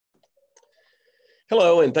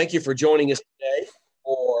Hello, and thank you for joining us today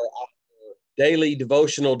for our daily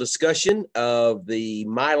devotional discussion of the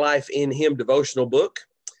My Life in Him devotional book.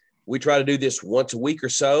 We try to do this once a week or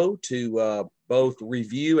so to both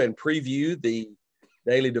review and preview the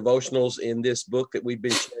daily devotionals in this book that we've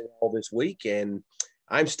been sharing all this week. And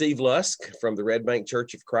I'm Steve Lusk from the Red Bank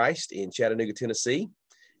Church of Christ in Chattanooga, Tennessee.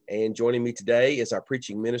 And joining me today is our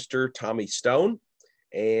preaching minister, Tommy Stone.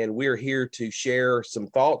 And we're here to share some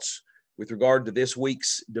thoughts with regard to this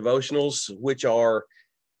week's devotionals, which are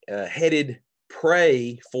headed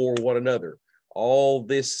pray for one another. All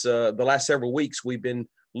this, the last several weeks, we've been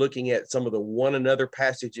looking at some of the one another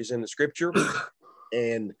passages in the scripture.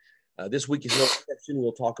 And this week is no exception.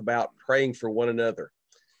 We'll talk about praying for one another.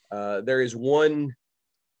 There is one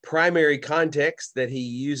primary context that he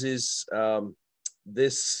uses for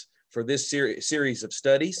this series of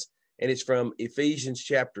studies, and it's from Ephesians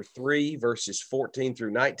chapter 3, verses 14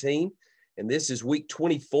 through 19. And this is week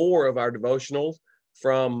 24 of our devotional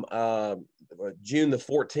from June the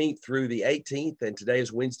 14th through the 18th. And today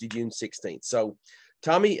is Wednesday, June 16th. So,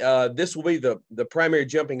 Tommy, this will be the primary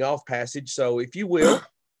jumping off passage. So if you will,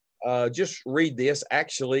 just read this.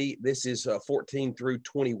 Actually, this is 14 through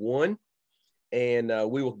 21. And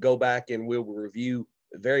we will go back and we'll review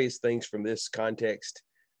various things from this context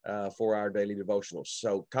for our daily devotionals.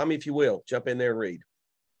 So, Tommy, if you will, jump in there and read.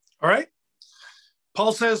 All right.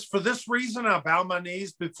 Paul says, "For this reason I bow my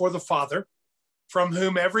knees before the Father, from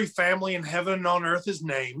whom every family in heaven and on earth is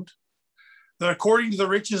named, that according to the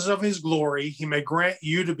riches of his glory, he may grant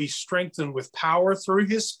you to be strengthened with power through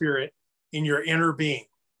his Spirit in your inner being,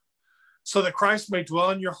 so that Christ may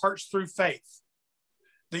dwell in your hearts through faith,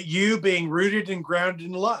 that you, being rooted and grounded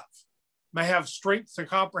in love, may have strength to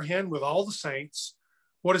comprehend with all the saints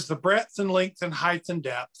what is the breadth and length and height and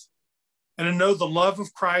depth, and to know the love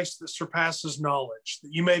of Christ that surpasses knowledge,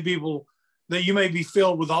 that you may be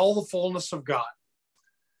filled with all the fullness of God.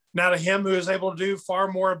 Now to him who is able to do far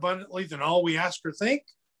more abundantly than all we ask or think,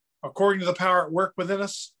 according to the power at work within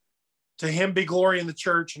us, to him be glory in the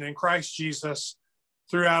church and in Christ Jesus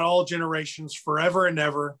throughout all generations, forever and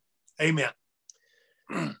ever. Amen."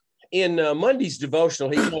 In Monday's devotional,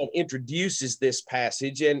 he kind of introduces this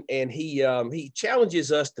passage, and he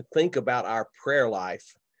challenges us to think about our prayer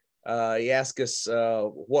life. He asks us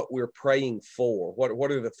what we're praying for.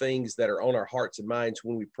 What are the things that are on our hearts and minds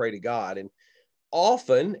when we pray to God? And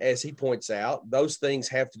often, as he points out, those things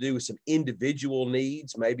have to do with some individual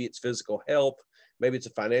needs. Maybe it's physical health. Maybe it's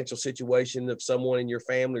a financial situation of someone in your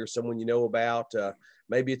family or someone you know about.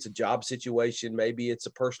 Maybe it's a job situation. Maybe it's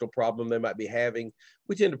a personal problem they might be having.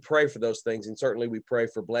 We tend to pray for those things, and certainly we pray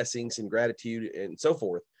for blessings and gratitude and so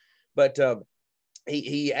forth. But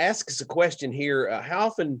he asks a question here: how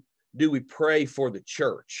often do we pray for the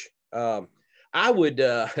church? I would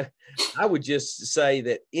just say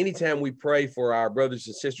that anytime we pray for our brothers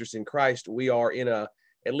and sisters in Christ, we are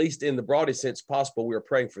at least in the broadest sense possible, we are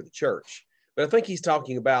praying for the church. But I think he's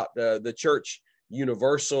talking about the church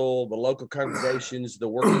universal, the local congregations, the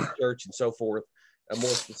working church, and so forth, more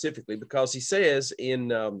specifically, because he says in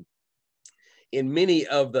many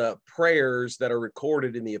of the prayers that are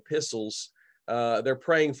recorded in the epistles, they're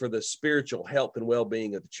praying for the spiritual health and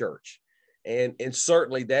well-being of the church. And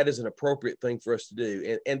certainly that is an appropriate thing for us to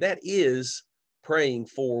do. And that is praying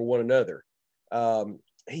for one another.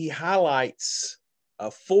 He highlights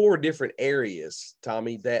 4 different areas,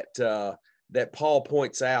 Tommy, that Paul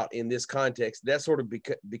points out in this context. That sort of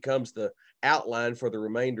becomes the outline for the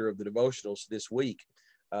remainder of the devotionals this week.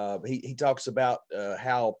 He talks about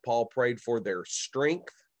how Paul prayed for their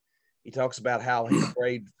strength. He talks about how he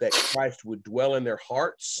prayed that Christ would dwell in their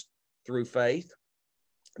hearts through faith,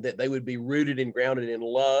 that they would be rooted and grounded in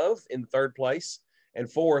love in the third place,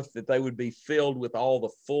 and fourth, that they would be filled with all the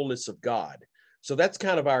fullness of God. So that's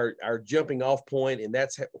kind of our jumping off point, and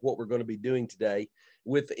that's what we're going to be doing today,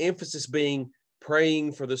 with the emphasis being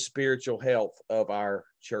praying for the spiritual health of our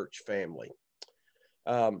church family.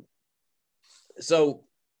 So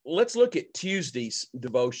let's look at Tuesday's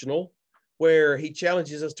devotional, where he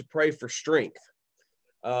challenges us to pray for strength.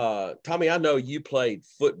 Tommy, I know you played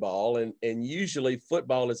football, and usually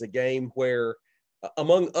football is a game where,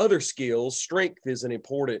 among other skills, strength is an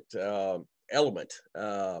important element.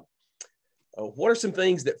 What are some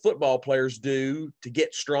things that football players do to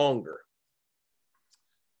get stronger?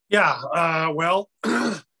 Yeah, well,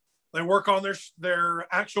 they work on their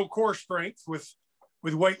actual core strength with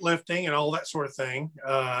weightlifting and all that sort of thing.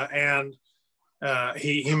 And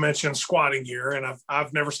he mentioned squatting here, and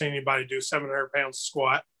I've never seen anybody do 700 pounds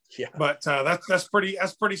squat. Yeah, but that's pretty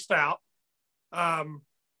stout.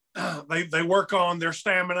 They work on their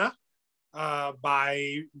stamina.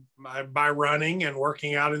 by running and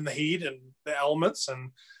working out in the heat and the elements,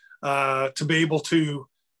 and to be able to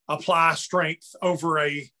apply strength over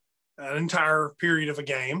an entire period of a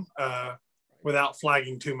game without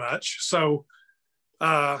flagging too much. So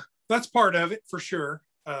that's part of it for sure.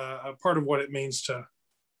 Part of what it means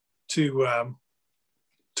to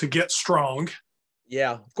get strong.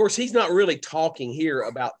 Yeah, of course, he's not really talking here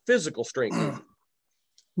about physical strength.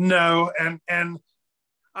 No, and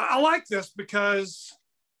I like this because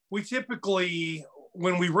we typically,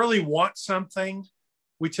 when we really want something,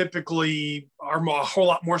 we typically are a whole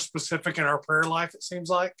lot more specific in our prayer life, it seems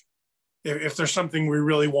like, if there's something we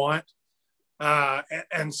really want.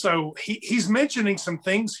 And so he's mentioning some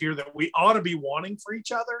things here that we ought to be wanting for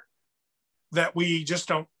each other that we just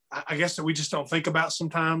don't, I guess that we just don't think about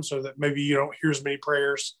sometimes, or that maybe you don't hear as many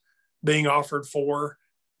prayers being offered for,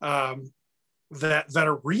 that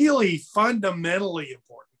are really fundamentally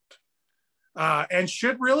important, and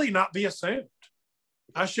should really not be assumed.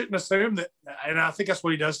 I shouldn't assume that, and I think that's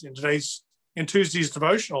what he does in Tuesday's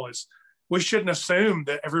devotional, is we shouldn't assume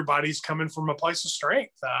that everybody's coming from a place of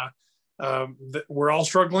strength. That we're all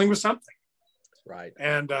struggling with something, right?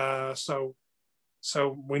 And so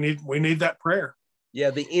we need that prayer. Yeah,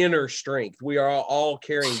 the inner strength. We are all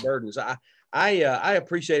carrying burdens. I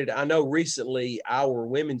appreciate it. I know recently our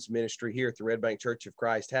women's ministry here at the Red Bank Church of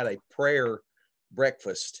Christ had a prayer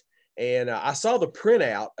breakfast, and I saw the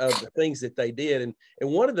printout of the things that they did, and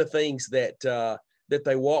one of the things that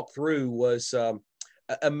they walked through was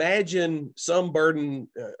imagine some burden.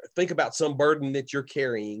 Think about some burden that you're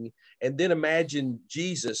carrying, and then imagine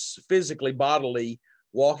Jesus physically, bodily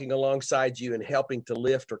walking alongside you and helping to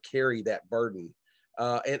lift or carry that burden.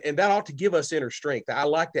 And that ought to give us inner strength. I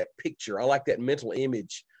like that picture. I like that mental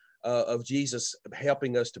image of Jesus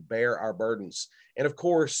helping us to bear our burdens. And of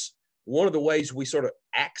course, one of the ways we sort of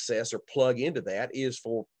access or plug into that is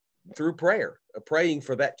through prayer, praying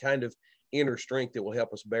for that kind of inner strength that will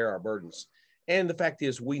help us bear our burdens. And the fact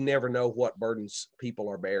is, we never know what burdens people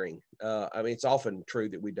are bearing. I mean, it's often true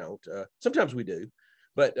that we don't. Sometimes we do,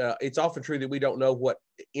 but it's often true that we don't know what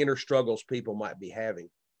inner struggles people might be having.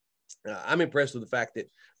 I'm impressed with the fact that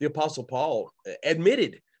the Apostle Paul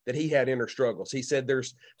admitted that he had inner struggles. He said,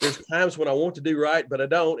 there's times when I want to do right, but I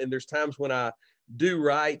don't. And there's times when I do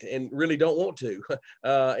right and really don't want to.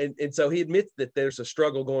 And so he admits that there's a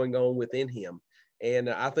struggle going on within him. And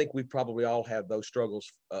I think we probably all have those struggles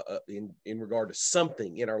in regard to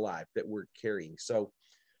something in our life that we're carrying. So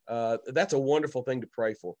that's a wonderful thing to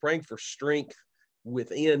pray for, praying for strength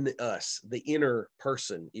within us, the inner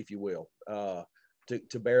person, if you will,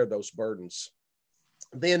 to bear those burdens.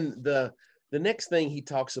 Then the next thing he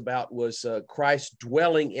talks about was Christ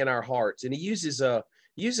dwelling in our hearts. And he uses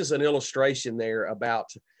an illustration there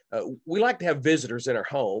about we like to have visitors in our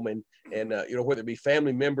home, and whether it be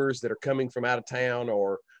family members that are coming from out of town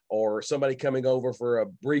or somebody coming over for a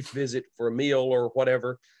brief visit for a meal or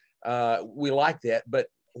whatever, we like that. But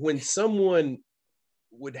when someone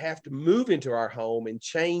would have to move into our home and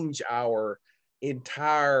change our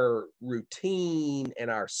entire routine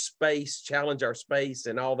and our space, challenge our space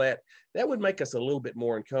and all that, that would make us a little bit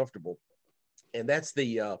more uncomfortable. And that's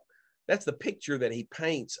the picture that he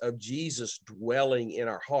paints of Jesus dwelling in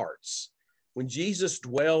our hearts. When Jesus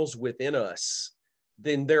dwells within us,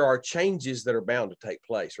 then there are changes that are bound to take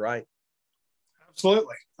place, right?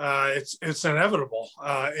 Absolutely. It's inevitable.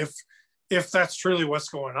 If that's truly what's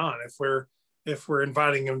going on, if we're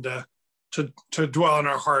inviting him to dwell in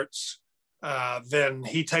our hearts, then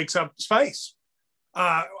he takes up space.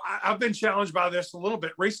 I've been challenged by this a little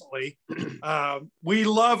bit recently. We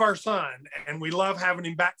love our son and we love having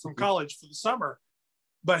him back from college for the summer,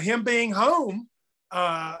 but him being home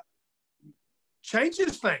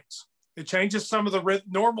changes things. It changes some of the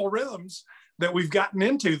normal rhythms that we've gotten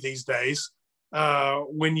into these days.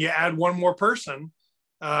 When you add one more person,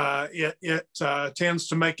 it tends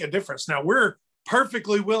to make a difference. Now, we're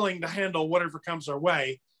perfectly willing to handle whatever comes our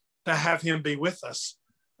way to have him be with us.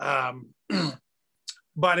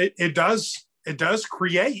 But it does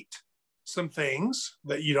create some things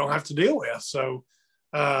that you don't have to deal with. So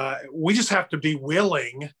we just have to be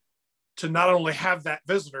willing to not only have that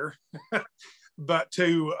visitor, but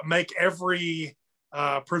to make every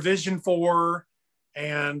provision for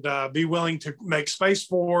and be willing to make space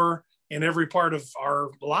for in every part of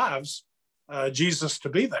our lives, Jesus to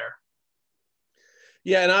be there.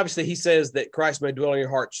 Yeah, and obviously he says that Christ may dwell in your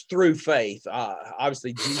hearts through faith.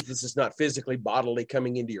 Obviously, Jesus is not physically, bodily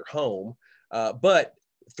coming into your home, but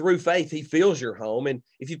through faith, he fills your home. And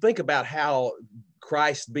if you think about how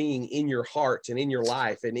Christ being in your hearts and in your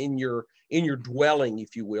life and in your dwelling,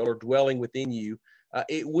 if you will, or dwelling within you,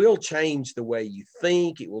 it will change the way you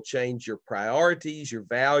think. It will change your priorities, your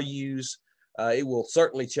values. It will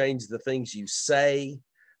certainly change the things you say,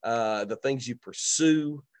 the things you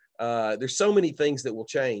pursue. There's so many things that will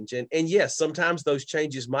change. And yes, sometimes those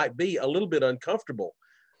changes might be a little bit uncomfortable,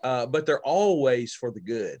 but they're always for the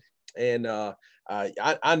good. And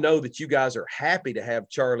I know that you guys are happy to have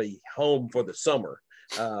Charlie home for the summer,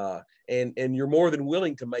 and you're more than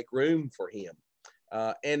willing to make room for him.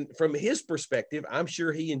 And from his perspective, I'm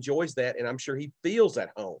sure he enjoys that, and I'm sure he feels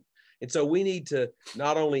at home. And so we need to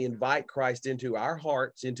not only invite Christ into our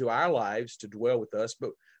hearts, into our lives to dwell with us,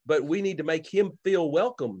 but we need to make him feel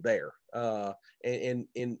welcome there,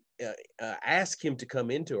 and ask him to come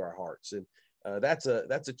into our hearts. And that's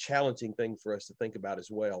a challenging thing for us to think about as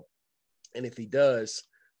well. And if he does,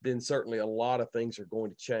 then certainly a lot of things are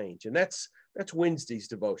going to change. And that's Wednesday's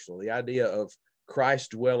devotional, the idea of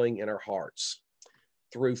Christ dwelling in our hearts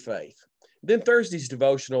through faith. Then Thursday's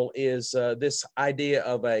devotional is this idea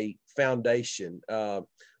of a foundation,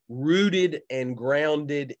 rooted and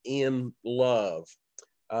grounded in love.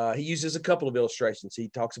 He uses a couple of illustrations. He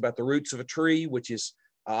talks about the roots of a tree, which is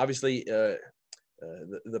obviously the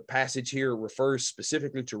passage here refers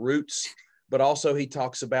specifically to roots, but also he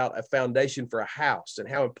talks about a foundation for a house and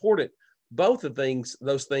how important both of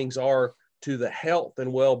those things are to the health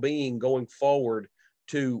and well-being going forward,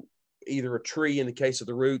 to either a tree in the case of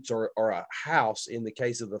the roots or a house in the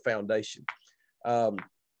case of the foundation.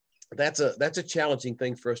 That's a challenging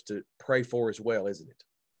thing for us to pray for as well, isn't it?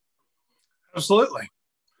 Absolutely.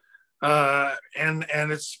 And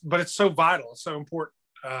it's so vital, it's so important.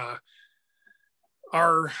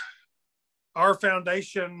 Our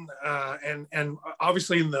foundation, and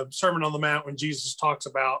obviously in the Sermon on the Mount, when Jesus talks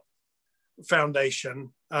about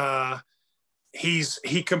foundation,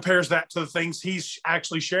 he compares that to the things he's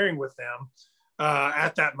actually sharing with them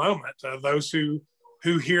at that moment. Those who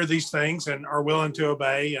hear these things and are willing to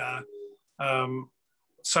obey.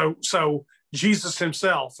 So Jesus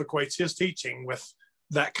himself equates his teaching with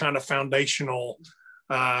that kind of foundational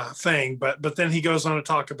thing. But then he goes on to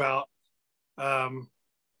talk about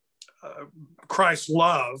Christ's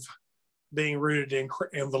love being rooted in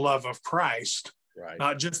the love of Christ, right?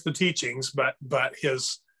 Not just the teachings, but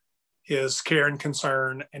his care and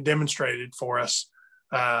concern, and demonstrated for us.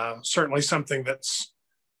 Certainly something that's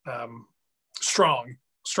strong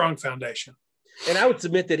foundation. And I would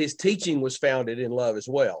submit that his teaching was founded in love as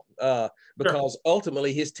well, because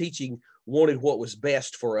ultimately his teaching wanted what was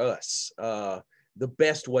best for us, the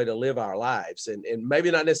best way to live our lives, and maybe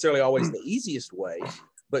not necessarily always the easiest way,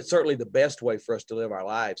 but certainly the best way for us to live our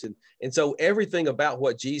lives. And so everything about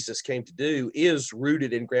what Jesus came to do is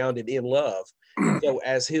rooted and grounded in love. So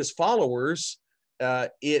as his followers,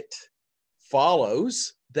 it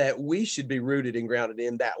follows that we should be rooted and grounded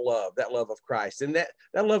in that love of Christ. And that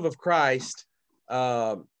love of Christ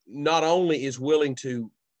not only is willing to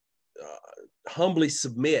humbly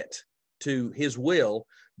submit to his will,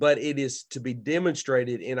 but it is to be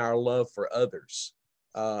demonstrated in our love for others,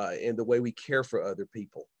 and the way we care for other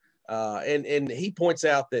people. And he points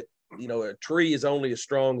out that, a tree is only as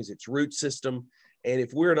strong as its root system. And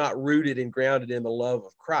if we're not rooted and grounded in the love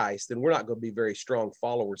of Christ, then we're not going to be very strong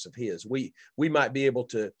followers of his. We might be able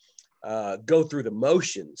to go through the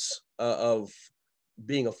motions of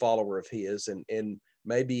being a follower of his, and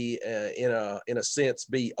maybe in a sense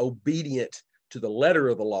be obedient to the letter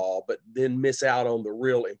of the law, but then miss out on the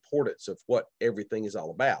real importance of what everything is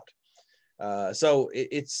all about. So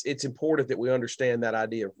it's important that we understand that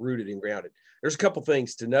idea of rooted and grounded. There's a couple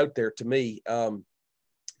things to note there to me.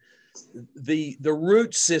 The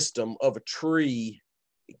root system of a tree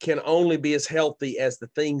can only be as healthy as the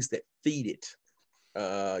things that feed it.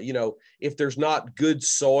 If there's not good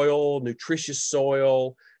soil, nutritious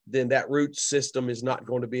soil, then that root system is not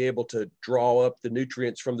going to be able to draw up the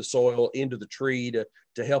nutrients from the soil into the tree to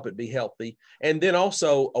help it be healthy. And then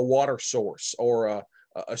also a water source, or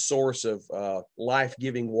a source of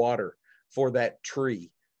life-giving water for that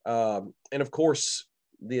tree. And of course,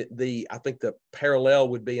 I think the parallel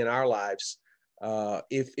would be in our lives.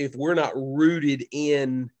 If we're not rooted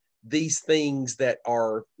in these things that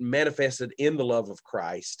are manifested in the love of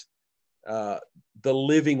Christ, the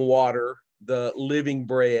living water, the living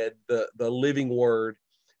bread, the living word,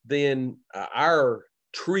 then our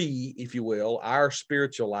tree, if you will, our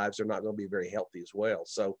spiritual lives are not going to be very healthy as well.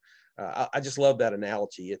 So I just love that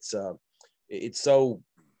analogy. It's so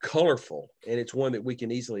colorful, and it's one that we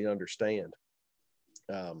can easily understand.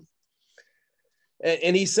 And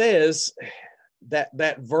he says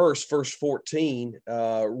that verse 14,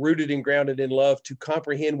 rooted and grounded in love, to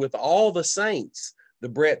comprehend with all the saints the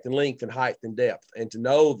breadth and length and height and depth, and to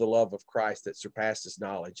know the love of Christ that surpasses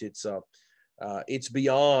knowledge. It's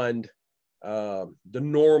beyond the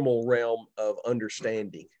normal realm of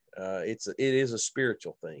understanding. It is a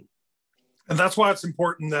spiritual thing. And that's why it's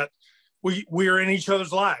important that we are in each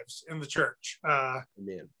other's lives in the church,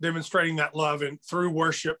 Amen. Demonstrating that love and through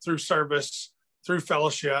worship, through service, through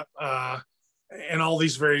fellowship, and all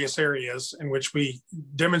these various areas in which we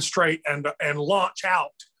demonstrate and launch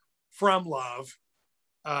out from love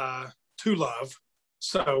to love.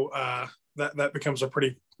 So that becomes a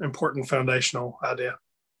pretty important foundational idea.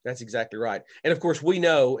 That's exactly right. And of course, we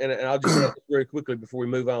know, and I'll just say this very quickly before we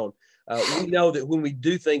move on. We know that when we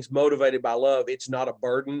do things motivated by love, it's not a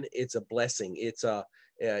burden; it's a blessing. It's a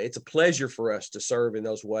pleasure for us to serve in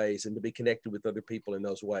those ways and to be connected with other people in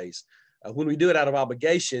those ways. When we do it out of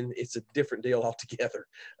obligation, it's a different deal altogether,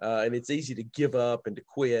 and it's easy to give up and to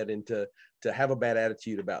quit and to have a bad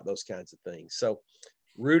attitude about those kinds of things. So,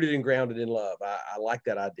 rooted and grounded in love. I like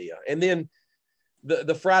that idea. And then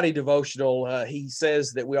the Friday devotional, he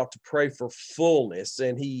says that we ought to pray for fullness,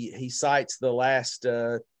 and he cites the last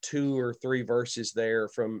 2 or 3 verses there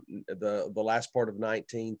from the last part of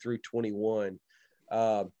 19 through 21.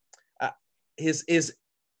 His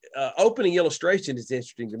opening illustration is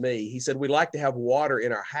interesting to me. He said, we like to have water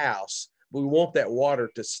in our house, but we want that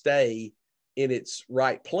water to stay in its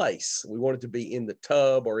right place. We want it to be in the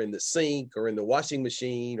tub or in the sink or in the washing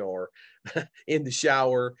machine or in the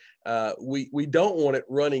shower. We don't want it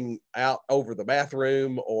running out over the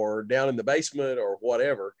bathroom or down in the basement or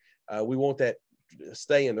whatever. We want that to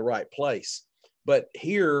stay in the right place. But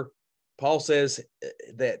here, Paul says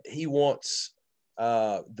that he wants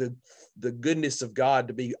the goodness of God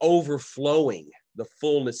to be overflowing, the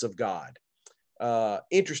fullness of God.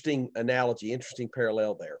 Interesting analogy, interesting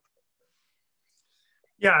parallel there.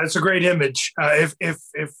 Yeah, it's a great image.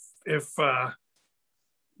 If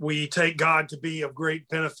we take God to be of great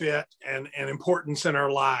benefit and importance in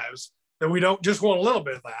our lives, then we don't just want a little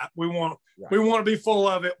bit of that. We want to be full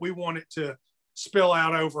of it. We want it to spill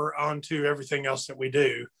out over onto everything else that we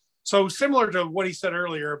do. So similar to what he said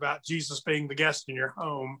earlier about Jesus being the guest in your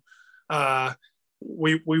home,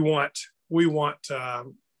 we want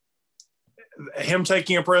him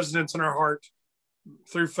taking a precedence in our heart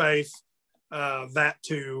through faith, that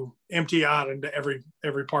to empty out into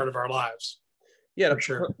every part of our lives. Yeah,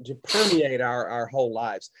 to permeate our whole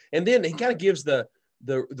lives. And then he kind of gives the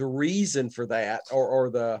reason for that,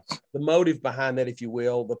 or the motive behind that, if you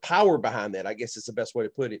will, the power behind that, I guess is the best way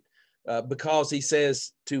to put it. Because he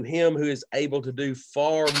says, to him who is able to do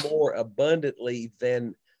far more abundantly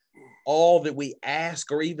than all that we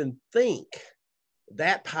ask or even think,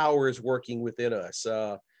 that power is working within us.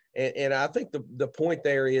 And I think the point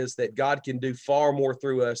there is that God can do far more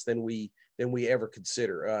through us than we ever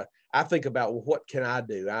consider. I think about, well, what can I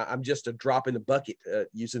do? I'm just a drop in the bucket,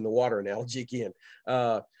 using the water analogy again,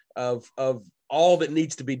 of all that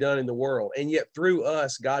needs to be done in the world. And yet through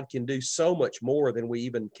us, God can do so much more than we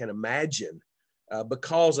even can imagine,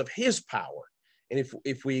 because of his power. And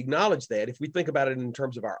if we acknowledge that, if we think about it in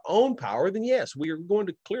terms of our own power, then yes, we are going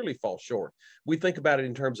to clearly fall short. We think about it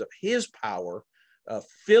in terms of his power,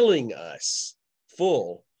 filling us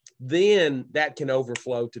full, then that can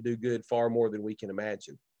overflow to do good far more than we can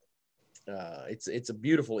imagine. It's a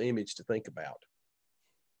beautiful image to think about.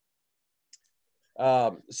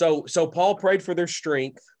 So Paul prayed for their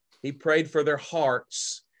strength. He prayed for their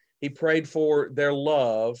hearts. He prayed for their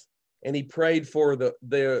love, and he prayed for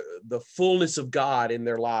the fullness of God in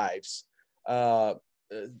their lives, to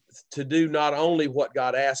do not only what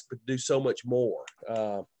God asked, but do so much more.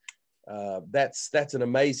 That's an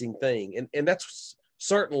amazing thing. And that's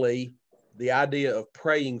certainly the idea of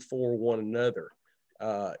praying for one another,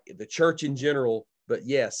 the church in general, but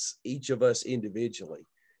yes, each of us individually.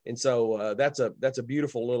 And so that's a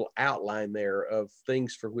beautiful little outline there of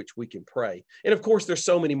things for which we can pray. And of course, there's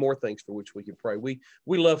so many more things for which we can pray. We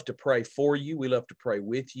love to pray for you. We love to pray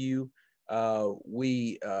with you.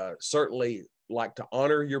 We certainly like to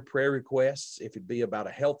honor your prayer requests. If it be about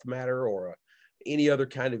a health matter or any other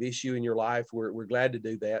kind of issue in your life, we're glad to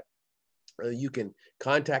do that. You can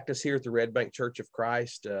contact us here at the Red Bank Church of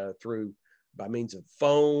Christ by means of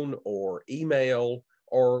phone or email,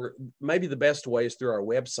 or maybe the best way is through our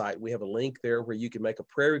website. We have a link there where you can make a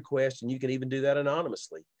prayer request, and you can even do that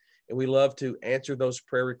anonymously. And we love to answer those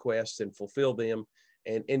prayer requests and fulfill them,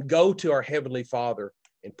 and go to our Heavenly Father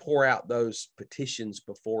and pour out those petitions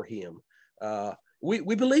before him.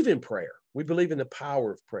 We believe in prayer. We believe in the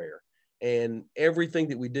power of prayer. And everything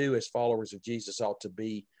that we do as followers of Jesus ought to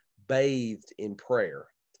be bathed in prayer.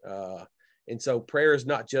 And so prayer is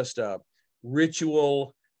not just a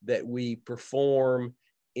ritual that we perform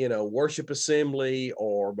in a worship assembly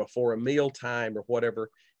or before a meal time or whatever.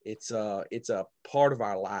 It's a part of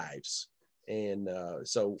our lives. And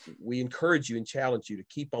so we encourage you and challenge you to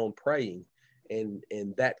keep on praying, and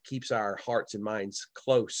that keeps our hearts and minds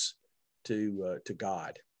close to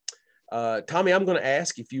God. Tommy, I'm going to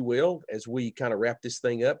ask, if you will, as we kind of wrap this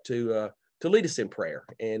thing up, to lead us in prayer.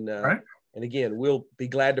 And Right. and again, we'll be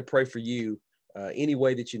glad to pray for you any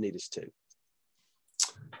way that you need us to.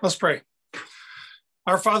 Let's pray.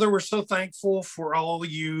 Our Father, we're so thankful for all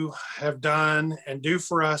you have done and do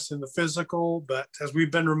for us in the physical, but as we've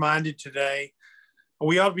been reminded today,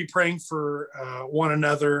 we ought to be praying for one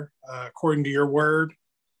another according to your word,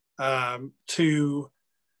 to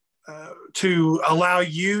allow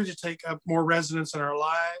you to take up more residence in our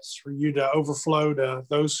lives, for you to overflow to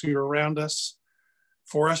those who are around us,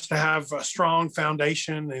 for us to have a strong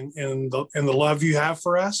foundation in the love you have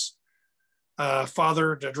for us.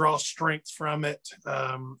 Father, to draw strength from it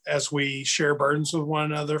as we share burdens with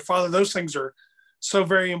one another. Father, those things are so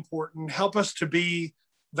very important. Help us to be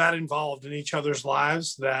that involved in each other's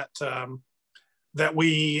lives, that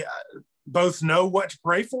we both know what to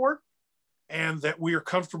pray for, and that we are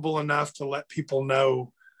comfortable enough to let people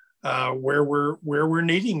know where we're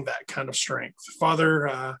needing that kind of strength.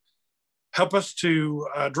 Father, help us to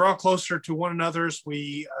draw closer to one another as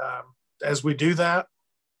we do that.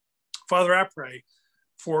 Father, I pray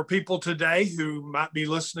for people today who might be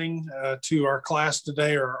listening to our class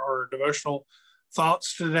today, or devotional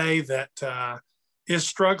thoughts today, that is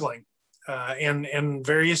struggling in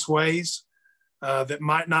various ways that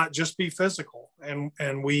might not just be physical.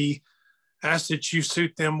 And we ask that you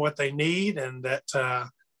suit them what they need, and that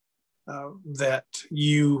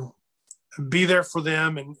you be there for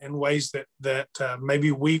them in ways that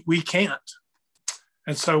maybe we can't.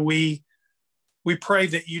 And so we pray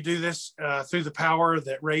that you do this through the power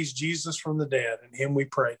that raised Jesus from the dead. In him we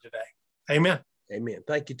pray today. Amen. Amen.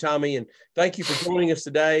 Thank you, Tommy. And thank you for joining us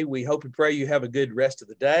today. We hope and pray you have a good rest of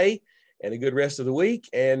the day and a good rest of the week.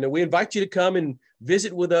 And we invite you to come and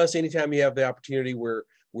visit with us anytime you have the opportunity. We're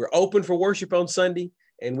open for worship on Sunday,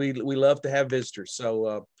 and we love to have visitors.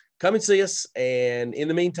 So come and see us. And in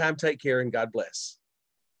the meantime, take care and God bless.